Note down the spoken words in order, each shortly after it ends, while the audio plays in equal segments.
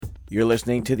You're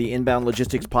listening to the Inbound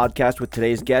Logistics Podcast with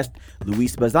today's guest,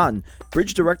 Luis Bazan,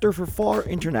 Bridge Director for FAR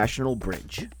International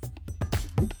Bridge.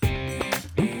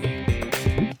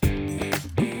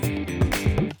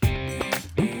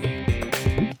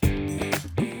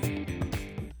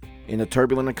 In a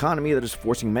turbulent economy that is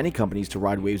forcing many companies to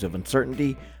ride waves of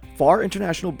uncertainty, FAR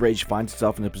International Bridge finds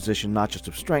itself in a position not just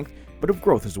of strength, but of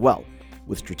growth as well.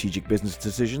 With strategic business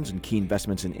decisions and key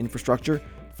investments in infrastructure,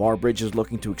 FAR Bridge is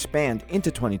looking to expand into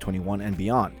 2021 and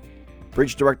beyond.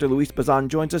 Bridge Director Luis Bazan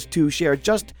joins us to share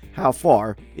just how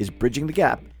FAR is bridging the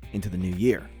gap into the new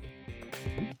year.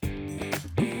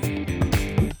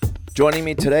 Joining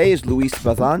me today is Luis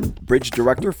Bazan, Bridge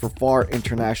Director for FAR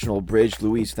International Bridge.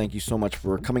 Luis, thank you so much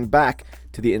for coming back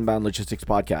to the Inbound Logistics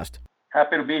Podcast.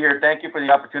 Happy to be here. Thank you for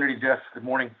the opportunity, Jeff. Good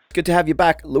morning. Good to have you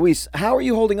back. Luis, how are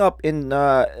you holding up in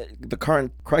the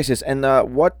current crisis, and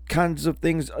what kinds of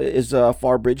things is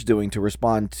FAR Bridge doing to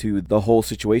respond to the whole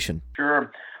situation? Sure.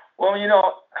 Well,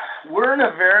 we're in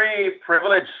a very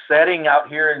privileged setting out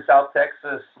here in South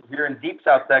Texas, here in deep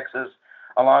South Texas,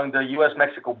 along the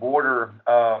U.S.-Mexico border.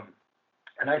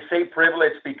 And I say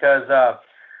privileged because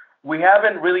we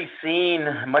haven't really seen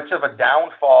much of a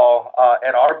downfall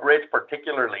at our bridge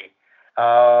particularly.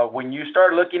 When you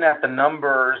start looking at the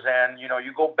numbers and,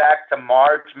 you go back to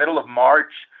March, middle of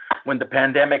March, when the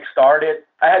pandemic started,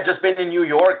 I had just been in New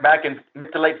York back in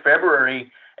mid to late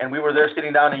February, and we were there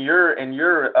sitting down in your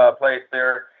place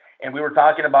there, and we were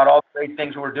talking about all the great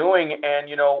things we were doing. And,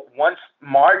 once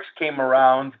March came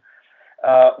around,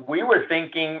 we were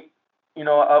thinking, we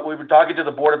were talking to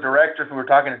the board of directors, we were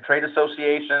talking to trade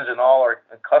associations and all our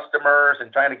customers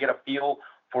and trying to get a feel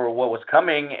for what was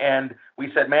coming. And we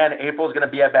said, man, April is going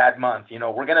to be a bad month.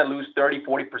 We're going to lose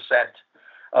 30-40%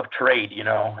 of trade,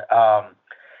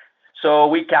 So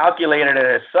we calculated it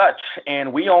as such,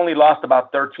 and we only lost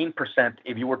about 13%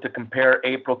 if you were to compare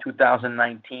April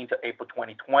 2019 to April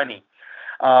 2020.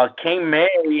 Came May,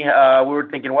 we were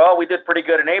thinking, well, we did pretty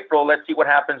good in April. Let's see what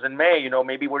happens in May.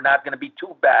 Maybe we're not going to be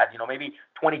too bad, maybe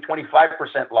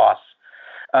 20-25% loss.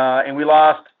 And we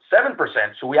lost 7%.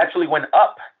 So we actually went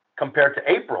up compared to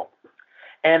April.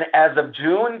 And as of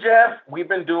June, Jeff, we've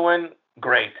been doing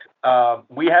great.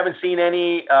 We haven't seen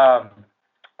any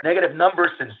negative numbers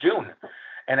since June.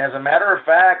 And as a matter of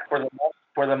fact, for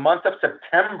the month of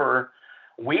September,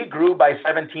 we grew by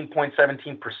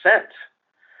 17.17%.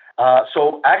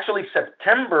 So actually,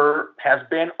 September has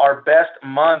been our best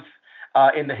month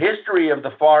in the history of the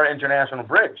FAR International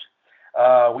Bridge.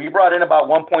 We brought in about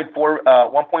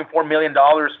 $1.4 million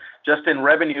just in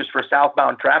revenues for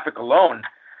southbound traffic alone.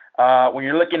 When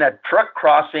you're looking at truck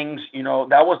crossings,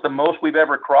 that was the most we've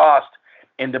ever crossed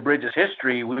in the bridge's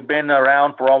history. We've been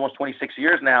around for almost 26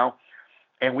 years now,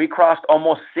 and we crossed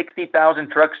almost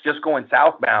 60,000 trucks just going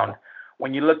southbound.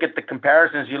 When you look at the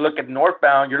comparisons, you look at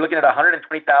northbound, you're looking at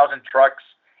 120,000 trucks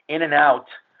in and out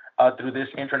through this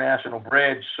international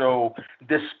bridge. So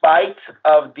despite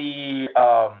of the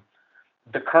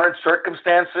current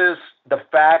circumstances, the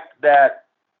fact that,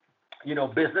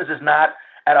 business is not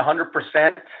at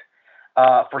 100%,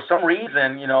 for some reason,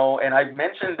 and I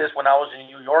mentioned this when I was in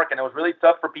New York, and it was really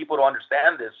tough for people to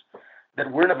understand this,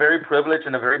 that we're in a very privileged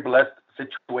and a very blessed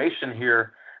situation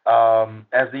here.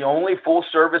 As the only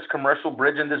full-service commercial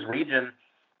bridge in this region,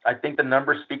 I think the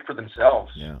numbers speak for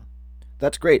themselves. Yeah,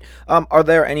 that's great. Are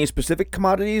there any specific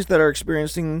commodities that are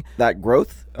experiencing that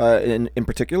growth in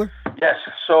particular? Yes.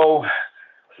 So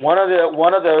one of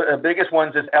the biggest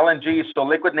ones is LNG, so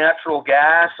liquid natural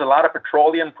gas, a lot of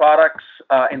petroleum products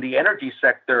in the energy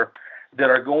sector that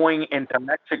are going into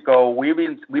Mexico. We've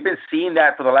been seeing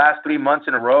that for the last 3 months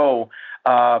in a row.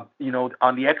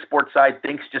 On the export side,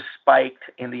 things just spiked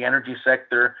in the energy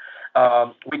sector.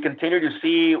 We continue to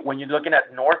see, when you're looking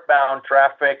at northbound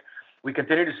traffic, we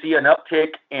continue to see an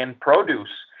uptick in produce,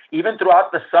 even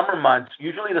throughout the summer months.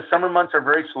 Usually the summer months are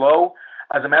very slow.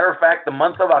 As a matter of fact, the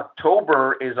month of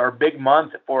October is our big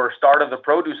month for start of the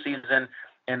produce season,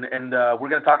 and we're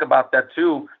going to talk about that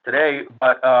too today.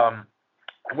 But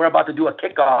we're about to do a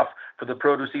kickoff for the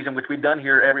produce season, which we've done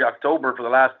here every October for the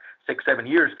last 6-7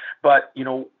 years. But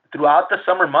throughout the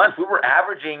summer months, we were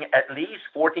averaging at least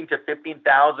 14 to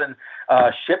 15,000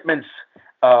 shipments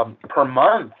per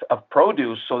month of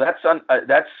produce. So it's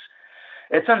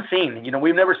unseen.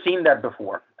 We've never seen that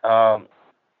before.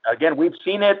 Again, we've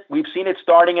seen it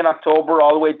starting in October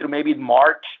all the way through maybe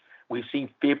March. We've seen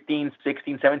 15,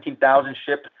 16, 17,000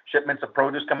 shipments of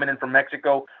produce coming in from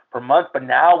Mexico per month. But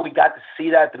now we got to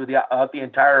see that through the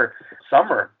entire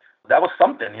summer. That was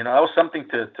something, that was something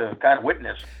to kind of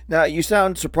witness. Now, you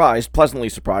sound surprised, pleasantly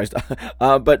surprised,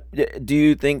 but do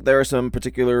you think there are some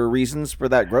particular reasons for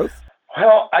that growth?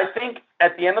 Well, I think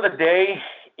at the end of the day,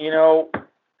 going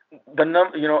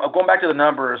back to the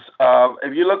numbers,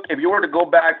 if you were to go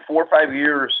back 4 or 5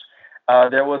 years,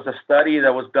 there was a study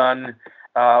that was done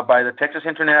by the Texas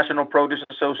International Produce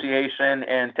Association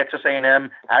and Texas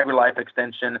A&M AgriLife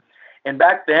Extension. And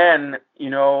back then,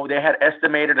 they had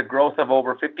estimated a growth of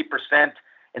over 50%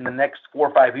 in the next 4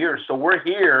 or 5 years. So we're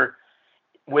here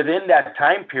within that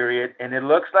time period, and it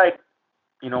looks like,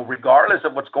 regardless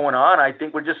of what's going on, I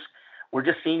think we're just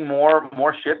seeing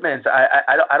more shipments.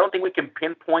 I don't think we can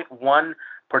pinpoint one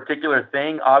particular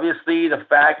thing. Obviously, the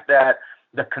fact that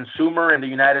the consumer in the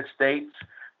United States,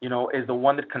 is the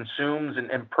one that consumes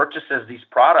and purchases these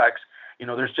products,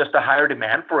 there's just a higher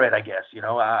demand for it, I guess.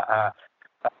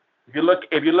 If you look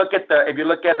at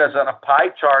as on a pie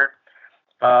chart,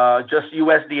 just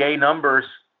USDA numbers,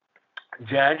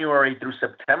 January through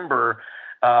September,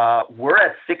 we're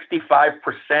at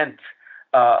 65%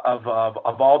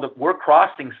 we're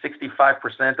crossing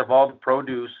 65% of all the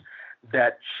produce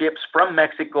that ships from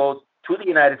Mexico to the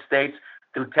United States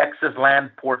through Texas land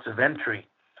ports of entry.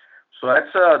 So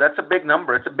that's a big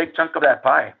number. It's a big chunk of that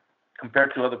pie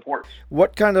compared to other ports.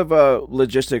 What kind of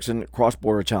logistics and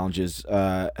cross-border challenges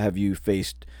have you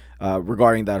faced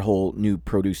regarding that whole new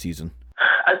produce season?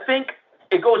 I think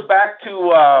it goes back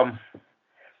to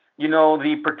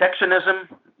the protectionism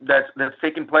that's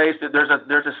taking place.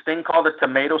 There's this thing called the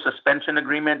Tomato Suspension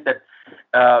Agreement that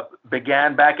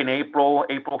began back in April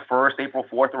 1st, April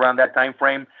 4th, around that time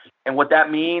frame. And what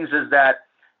that means is that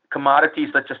commodities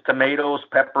such as tomatoes,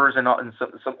 peppers, and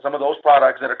some of those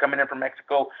products that are coming in from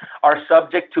Mexico are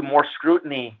subject to more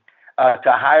scrutiny,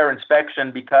 to higher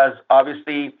inspection, because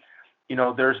obviously,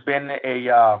 there's been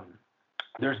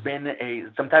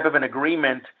some type of an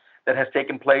agreement that has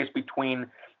taken place between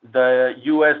the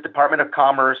U.S. Department of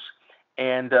Commerce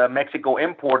and Mexico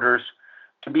importers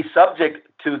to be subject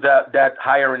to that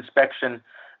higher inspection,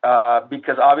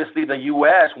 because obviously the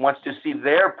U.S. wants to see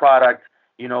their product,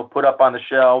 put up on the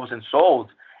shelves and sold,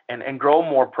 and grow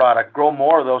more product, grow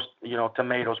more of those,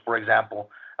 tomatoes, for example,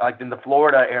 like in the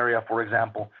Florida area, for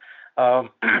example. So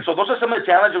those are some of the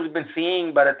challenges we've been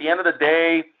seeing. But at the end of the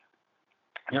day,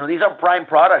 these are prime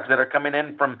products that are coming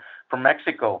in from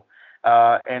Mexico.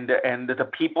 And the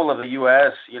people of the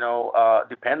U.S.,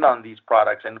 depend on these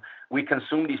products, and we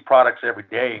consume these products every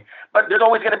day. But there's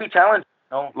always going to be challenges,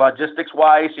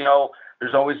 logistics-wise.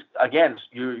 There's always, again,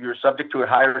 you're subject to a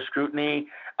higher scrutiny,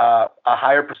 a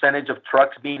higher percentage of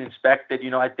trucks being inspected.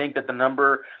 I think that the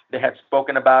number they had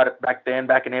spoken about back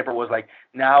in April, was like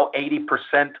now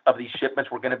 80% of these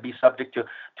shipments were going to be subject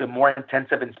to more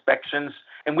intensive inspections,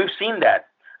 and we've seen that.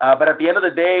 But at the end of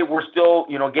the day, we're still,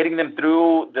 getting them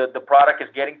through. The product is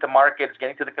getting to market, it's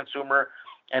getting to the consumer,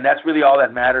 and that's really all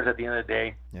that matters at the end of the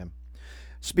day. Yeah.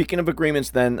 Speaking of agreements,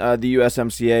 then, the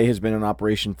USMCA has been in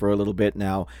operation for a little bit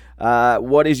now.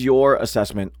 What is your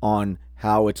assessment on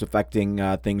how it's affecting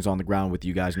things on the ground with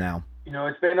you guys now?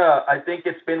 I think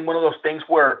it's been one of those things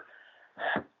where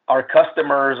our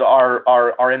customers,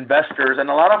 our investors,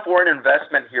 and a lot of foreign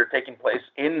investment here taking place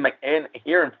in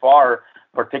here in FAR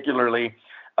particularly.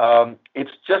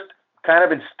 It's just kind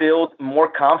of instilled more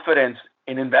confidence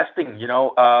in investing.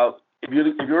 If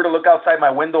you were to look outside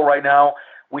my window right now,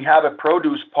 we have a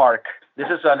produce park. This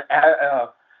is an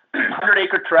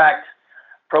 100-acre tract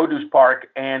produce park,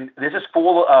 and this is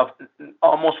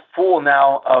almost full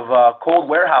now of cold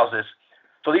warehouses.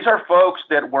 So these are folks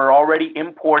that were already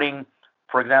importing,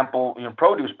 for example,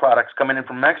 produce products coming in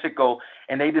from Mexico,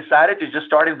 and they decided to just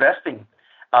start investing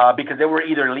because they were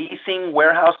either leasing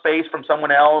warehouse space from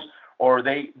someone else, or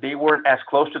they weren't as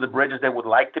close to the bridge as they would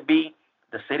like to be.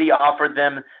 The city offered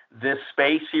them this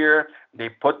space here. They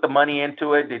put the money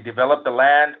into it. They developed the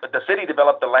land. The city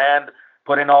developed the land,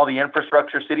 put in all the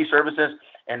infrastructure, city services,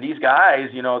 and these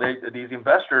guys, these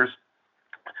investors,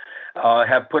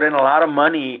 have put in a lot of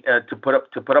money to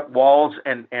put up walls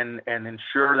and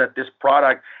ensure that this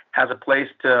product has a place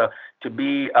to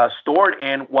be stored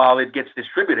in while it gets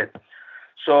distributed.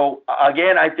 So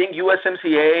again, I think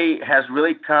USMCA has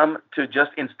really come to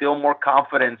just instill more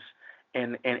confidence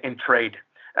in trade.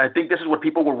 I think this is what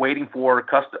people were waiting for.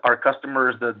 Our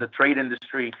customers, the trade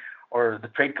industry or the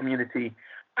trade community,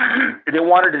 they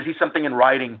wanted to see something in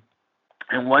writing.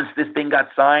 And once this thing got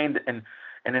signed and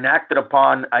enacted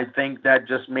upon, I think that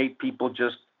just made people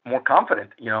just more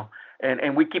confident,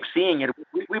 and we keep seeing it.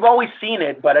 We've always seen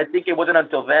it, but I think it wasn't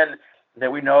until then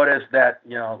that we noticed that,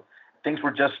 things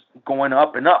were just going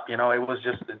up and up. It was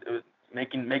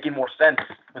making more sense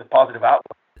with a positive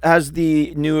outlook. Has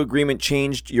the new agreement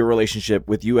changed your relationship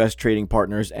with U.S. trading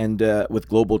partners and with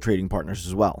global trading partners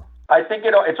as well? I think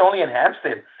it's only enhanced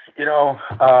it.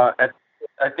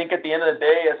 I think at the end of the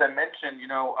day, as I mentioned,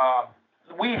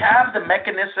 we have the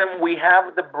mechanism, we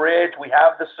have the bridge, we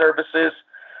have the services.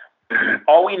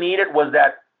 All we needed was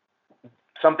that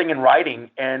something in writing,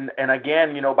 and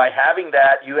again, by having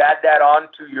that, you add that on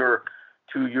to your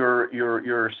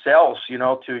sales,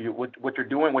 what you're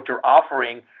doing, what you're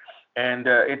offering, and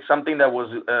it's something that was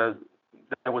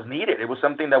needed. It was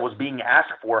something that was being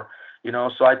asked for,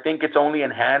 So I think it's only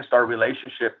enhanced our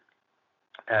relationship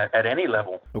at any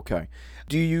level. Okay.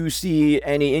 Do you see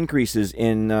any increases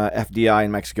in FDI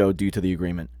in Mexico due to the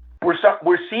agreement?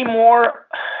 We're seeing more,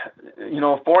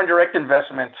 foreign direct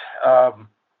investment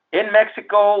in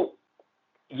Mexico.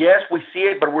 Yes, we see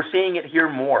it, but we're seeing it here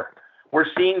more. We're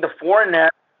seeing the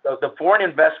foreign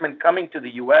investment coming to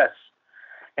the U.S.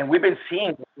 and we've been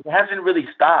seeing it hasn't really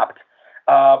stopped.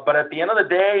 But at the end of the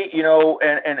day,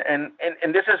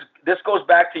 and this goes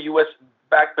back to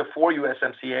back before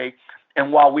USMCA,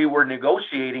 and while we were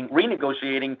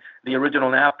renegotiating the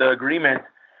original NAFTA agreement,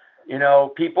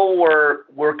 people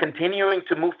were continuing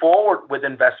to move forward with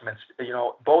investments,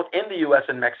 both in the U.S.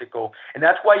 and Mexico, and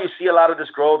that's why you see a lot of this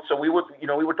growth. So we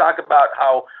would talk about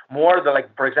how more of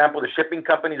for example, the shipping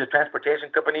companies, the transportation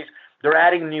companies, they're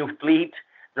adding new fleet,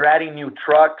 they're adding new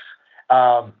trucks.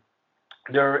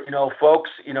 There, folks,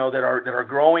 that are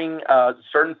growing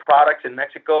certain products in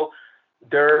Mexico.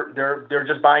 They're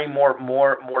just buying more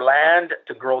land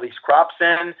to grow these crops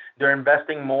in. They're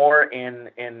investing more in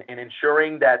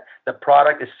ensuring that the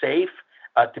product is safe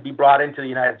to be brought into the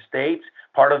United States.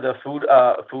 Part of the Food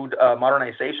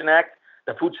Modernization Act,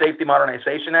 the Food Safety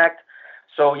Modernization Act.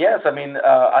 So yes,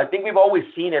 I think we've always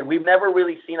seen it. We've never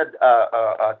really seen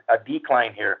a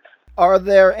decline here. Are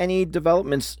there any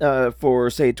developments for,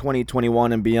 say,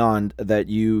 2021 and beyond that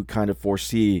you kind of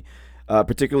foresee,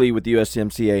 particularly with the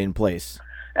USMCA in place?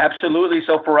 Absolutely.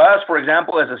 So for us, for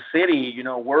example, as a city,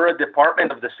 we're a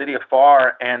department of the city of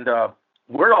FAR, and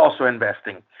we're also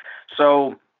investing.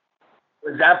 So,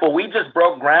 for example, we just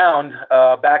broke ground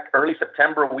back early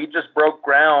September. We just broke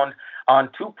ground on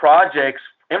 2 projects,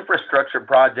 infrastructure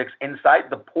projects inside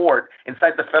the port,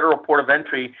 inside the federal port of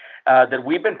entry, that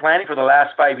we've been planning for the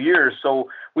last 5 years. So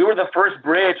we were the first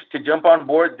bridge to jump on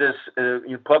board this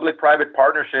public-private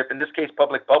partnership, in this case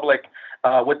public-public,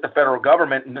 with the federal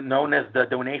government, known as the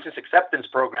Donations Acceptance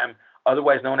Program,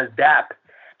 otherwise known as DAP.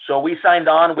 So we signed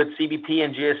on with CBP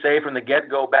and GSA from the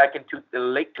get-go back in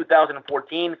late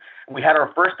 2014. We had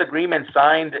our first agreement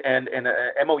signed and an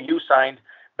MOU signed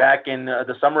back in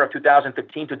the summer of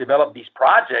 2015 to develop these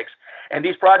projects. And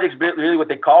these projects, really what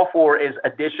they call for is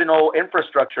additional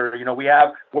infrastructure.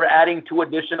 We're adding 2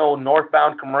 additional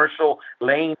northbound commercial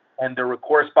lanes and their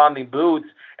corresponding booths.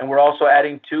 And we're also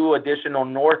adding 2 additional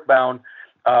northbound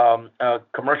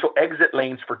commercial exit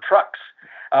lanes for trucks.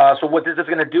 So what this is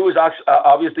going to do is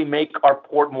obviously make our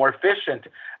port more efficient.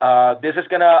 This is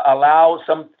going to allow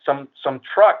some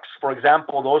trucks, for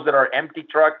example, those that are empty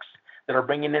trucks that are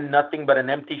bringing in nothing but an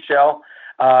empty shell,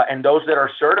 and those that are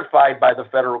certified by the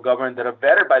federal government, that are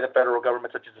vetted by the federal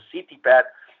government, such as the CTPAT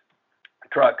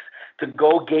trucks, to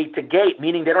go gate to gate,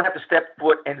 meaning they don't have to step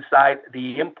foot inside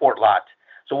the import lot.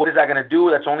 So what is that going to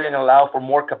do? That's only going to allow for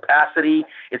more capacity.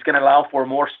 It's going to allow for a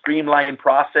more streamlined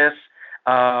process,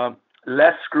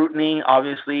 less scrutiny,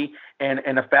 obviously,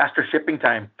 and a faster shipping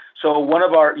time. So one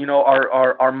of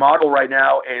our model right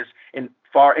now is in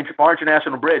FAR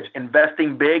International Bridge,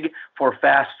 investing big for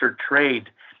faster trade.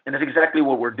 And that's exactly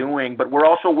what we're doing. But we're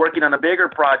also working on a bigger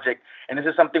project. And this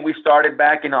is something we started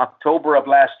back in October of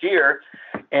last year.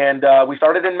 And we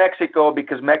started in Mexico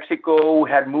because Mexico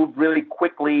had moved really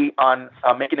quickly on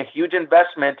making a huge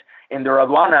investment in their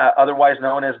aduana, otherwise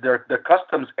known as their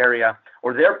customs area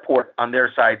or their port on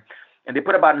their side. And they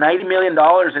put about $90 million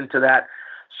into that.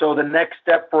 So the next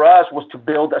step for us was to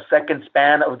build a second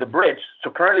span of the bridge. So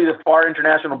currently the FAR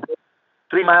International Bridge,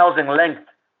 3 miles in length,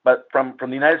 but from the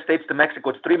United States to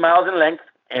Mexico, it's 3 miles in length.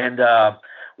 And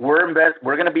we're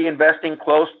going to be investing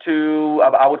close to,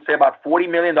 I would say, about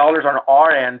 $40 million on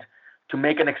our end to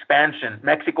make an expansion.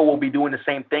 Mexico will be doing the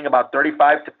same thing, about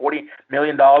 $35 to $40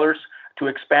 million to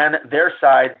expand their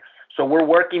side. So we're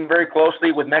working very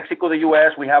closely with Mexico, the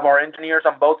U.S. We have our engineers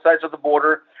on both sides of the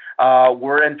border.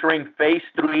 We're entering phase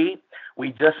 3.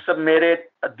 We just submitted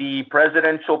the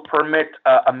presidential permit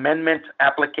amendment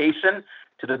application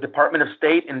to the Department of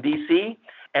State in D.C.,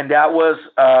 and that was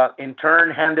in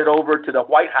turn handed over to the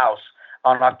White House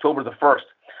on October the 1st.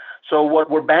 So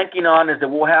what we're banking on is that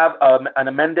we'll have an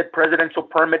amended presidential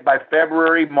permit by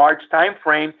February, March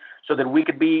timeframe so that we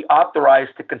could be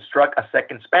authorized to construct a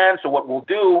second span. So what we'll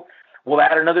do, we'll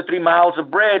add another 3 miles of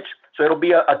bridge, so it'll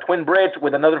be a twin bridge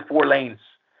with another 4 lanes.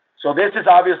 So this is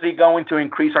obviously going to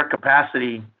increase our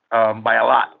capacity by a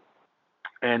lot.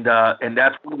 And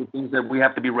that's one of the things that we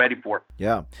have to be ready for.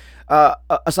 Yeah.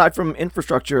 Aside from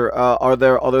infrastructure, are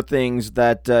there other things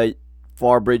that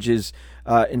Farbridge is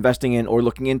investing in or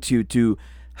looking into to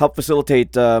help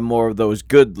facilitate more of those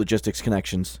good logistics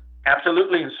connections?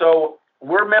 Absolutely. So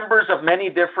we're members of many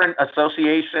different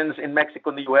associations in Mexico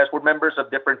and the U.S. We're members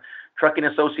of different trucking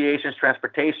associations,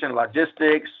 transportation,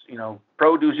 logistics,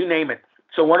 produce, you name it.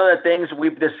 So one of the things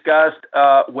we've discussed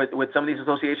with some of these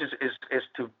associations is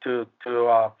to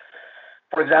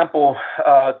for example,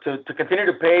 to continue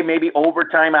to pay maybe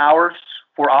overtime hours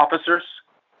for officers,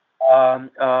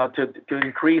 to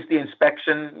increase the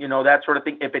inspection, that sort of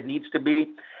thing, if it needs to be.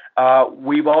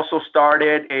 We've also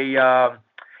started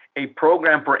a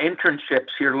program for internships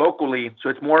here locally. So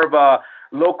it's more of a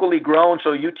locally grown.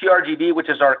 So UTRGV, which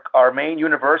is our main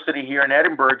university here in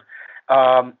Edinburgh,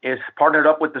 is partnered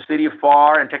up with the City of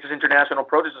FAR and Texas International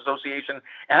Produce Association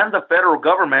and the federal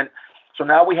government. So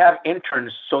now we have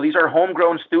interns. So these are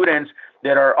homegrown students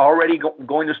that are already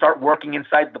going to start working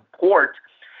inside the port,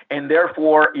 and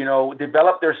therefore,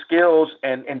 develop their skills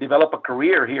and develop a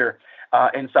career here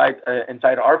inside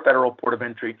our federal port of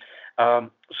entry.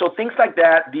 So things like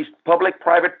that, these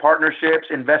public-private partnerships,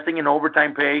 investing in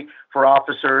overtime pay for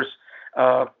officers,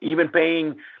 even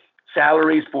paying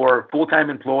salaries for full-time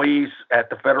employees at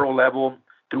the federal level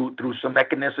through some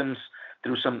mechanisms,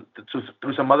 through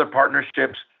some other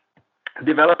partnerships,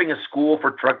 developing a school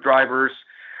for truck drivers,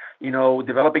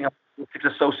 developing a logistics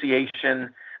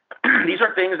association. These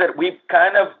are things that we've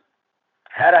kind of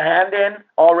had a hand in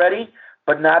already,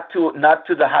 but not to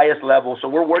the highest level. So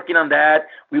we're working on that.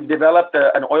 We've developed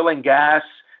an oil and gas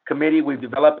committee. We've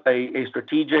developed a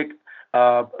strategic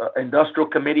industrial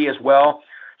committee as well.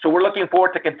 So we're looking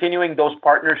forward to continuing those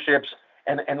partnerships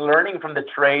and learning from the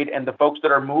trade and the folks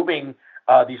that are moving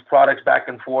these products back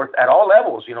and forth at all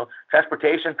levels,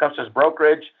 transportation, customs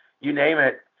brokerage, you name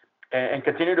it, and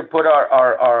continue to put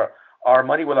our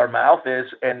money where our mouth is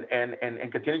and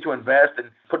continue to invest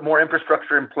and put more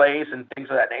infrastructure in place and things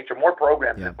of that nature, more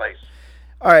programs in place.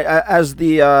 All right. As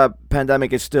the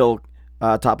pandemic is still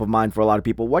top of mind for a lot of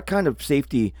people, what kind of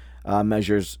safety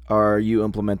measures are you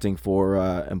implementing for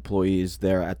employees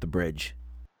there at the bridge?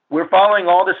 We're following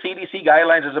all the CDC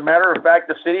guidelines. As a matter of fact,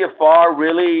 the City of FAR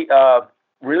really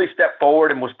stepped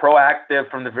forward and was proactive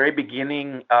from the very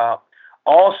beginning.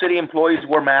 All city employees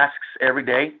wear masks every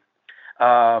day.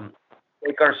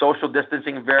 Take our social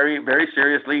distancing very, very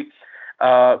seriously.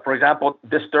 For example,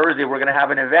 this Thursday, we're going to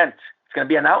have an event. It's going to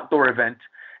be an outdoor event.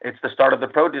 It's the start of the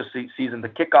produce season, the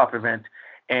kickoff event.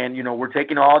 And, we're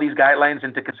taking all these guidelines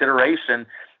into consideration.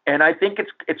 And I think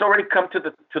it's already come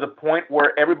to the point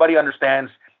where everybody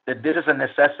understands that this is a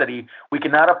necessity. We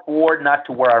cannot afford not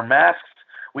to wear our masks.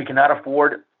 We cannot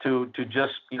afford to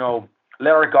just,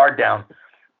 let our guard down.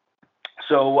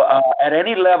 So at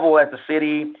any level at the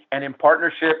city and in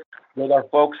partnership with our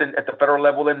folks at the federal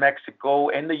level in Mexico,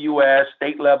 in the U.S.,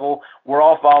 state level, we're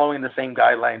all following the same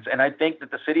guidelines. And I think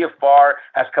that the City of FAR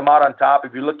has come out on top.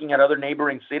 If you're looking at other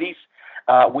neighboring cities,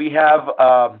 we have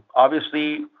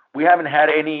obviously we haven't had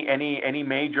any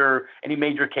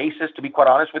major cases, to be quite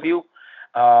honest with you.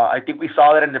 I think we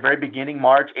saw that in the very beginning,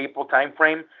 March, April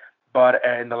timeframe. But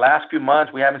in the last few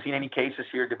months, we haven't seen any cases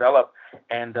here develop.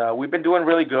 And we've been doing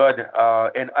really good.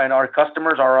 And our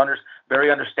customers are very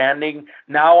understanding.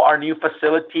 Now our new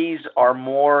facilities are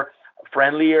more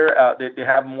friendlier. They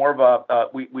have more of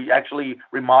we actually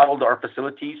remodeled our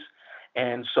facilities.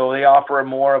 And so they offer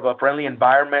more of a friendly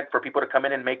environment for people to come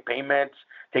in and make payments,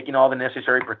 taking all the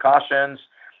necessary precautions,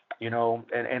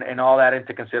 and all that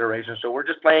into consideration. So we're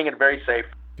just playing it very safe.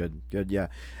 Good, yeah.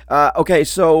 Okay,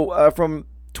 so from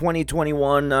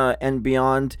 2021 and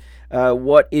beyond,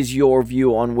 what is your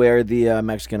view on where the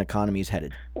Mexican economy is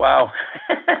headed? Wow.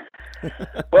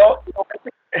 Well,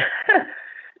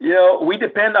 we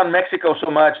depend on Mexico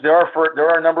so much. They're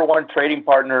our number one trading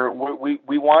partner.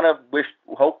 We want to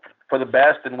hope for the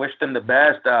best and wish them the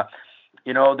best.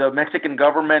 The Mexican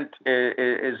government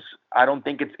is I don't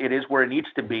think it is where it needs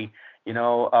to be.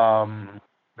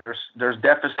 There's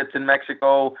deficits in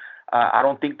Mexico. I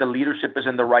don't think the leadership is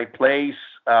in the right place.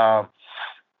 And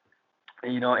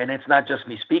it's not just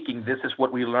me speaking. This is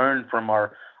what we learned from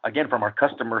our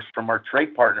customers, from our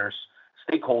trade partners,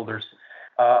 stakeholders.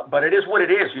 But it is what it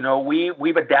is.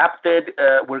 We've adapted.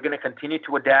 We're going to continue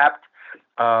to adapt.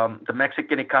 The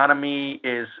Mexican economy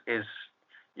is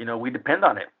we depend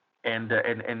on it. And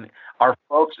our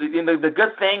folks, the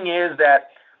good thing is that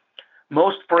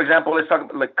most, for example, let's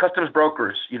talk like customs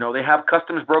brokers. They have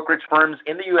customs brokerage firms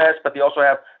in the U.S., but they also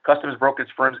have customs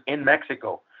brokerage firms in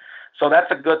Mexico. So that's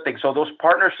a good thing. So those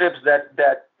partnerships that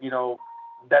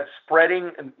that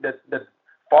spreading, the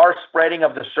far spreading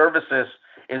of the services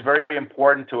is very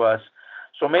important to us.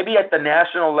 So maybe at the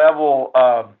national level,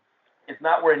 it's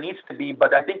not where it needs to be,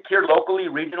 but I think here locally,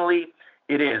 regionally,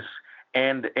 it is.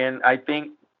 And I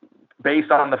think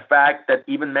based on the fact that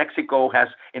even Mexico has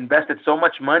invested so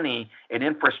much money in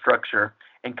infrastructure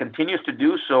and continues to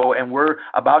do so, and we're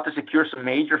about to secure some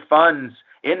major funds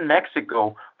in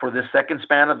Mexico for the second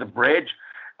span of the bridge,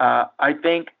 I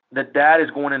think that is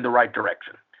going in the right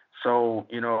direction. So,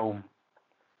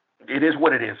 it is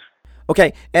what it is.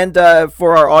 Okay, and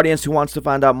for our audience who wants to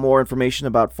find out more information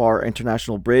about FAR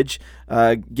International Bridge,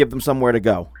 give them somewhere to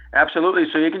go. Absolutely.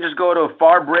 So you can just go to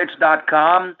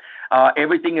farbridge.com.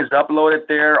 Everything is uploaded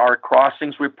there. Our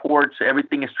crossings reports,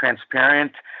 everything is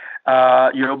transparent.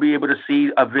 You'll be able to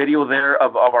see a video there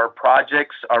of our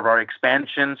projects, of our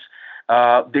expansions.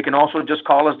 They can also just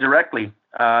call us directly.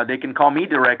 They can call me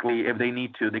directly if they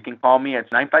need to. They can call me at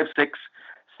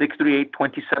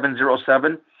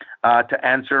 956-638-2707 to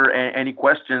answer any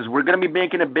questions. We're going to be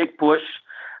making a big push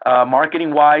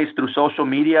marketing-wise through social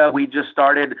media. We just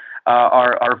started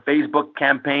our Facebook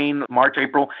campaign March,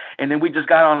 April, and then we just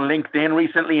got on LinkedIn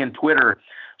recently and Twitter.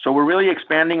 So we're really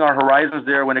expanding our horizons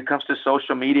there when it comes to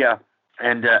social media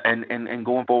and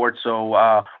going forward.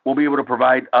 So we'll be able to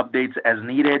provide updates as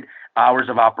needed, hours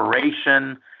of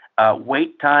operation,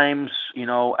 wait times, and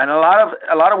a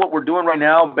lot of what we're doing right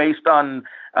now based on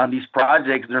these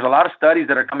projects. There's a lot of studies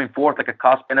that are coming forth, like a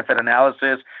cost-benefit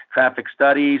analysis, traffic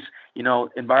studies,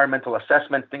 environmental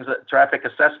assessment, things like traffic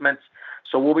assessments.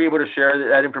 So we'll be able to share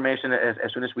that information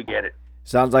as soon as we get it.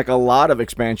 Sounds like a lot of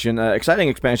expansion, exciting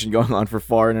expansion going on for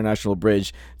FAR International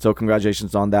Bridge. So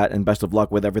congratulations on that, and best of luck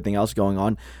with everything else going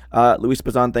on. Luis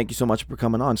Bazan, thank you so much for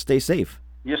coming on. Stay safe.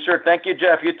 Yes, sir. Thank you,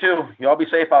 Jeff. You too. You all be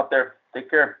safe out there. Take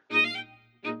care.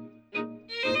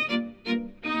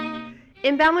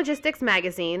 Inbound Logistics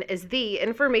Magazine is the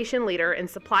information leader in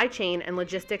supply chain and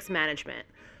logistics management.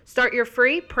 Start your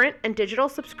free print and digital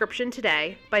subscription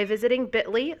today by visiting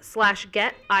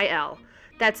bit.ly/getil.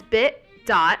 That's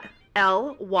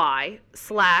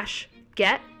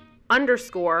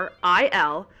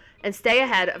bit.ly/get_IL and stay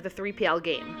ahead of the 3PL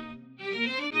game.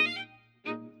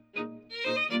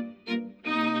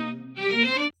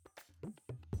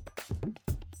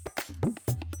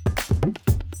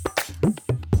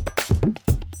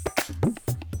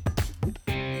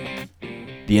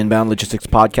 The Inbound Logistics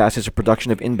Podcast is a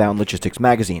production of Inbound Logistics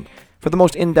Magazine. For the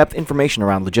most in-depth information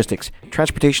around logistics,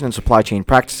 transportation, and supply chain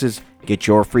practices, get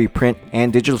your free print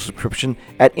and digital subscription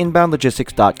at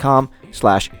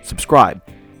inboundlogistics.com/subscribe.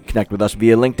 Connect with us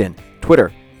via LinkedIn,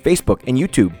 Twitter, Facebook, and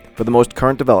YouTube for the most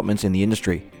current developments in the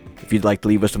industry. If you'd like to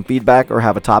leave us some feedback or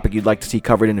have a topic you'd like to see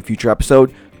covered in a future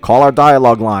episode, call our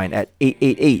dialogue line at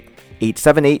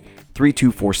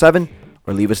 888-878-3247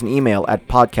 or leave us an email at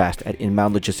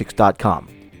podcast@inboundlogistics.com.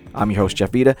 I'm your host,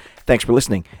 Jeff Vita. Thanks for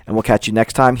listening, and we'll catch you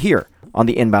next time here on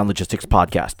the Inbound Logistics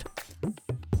Podcast.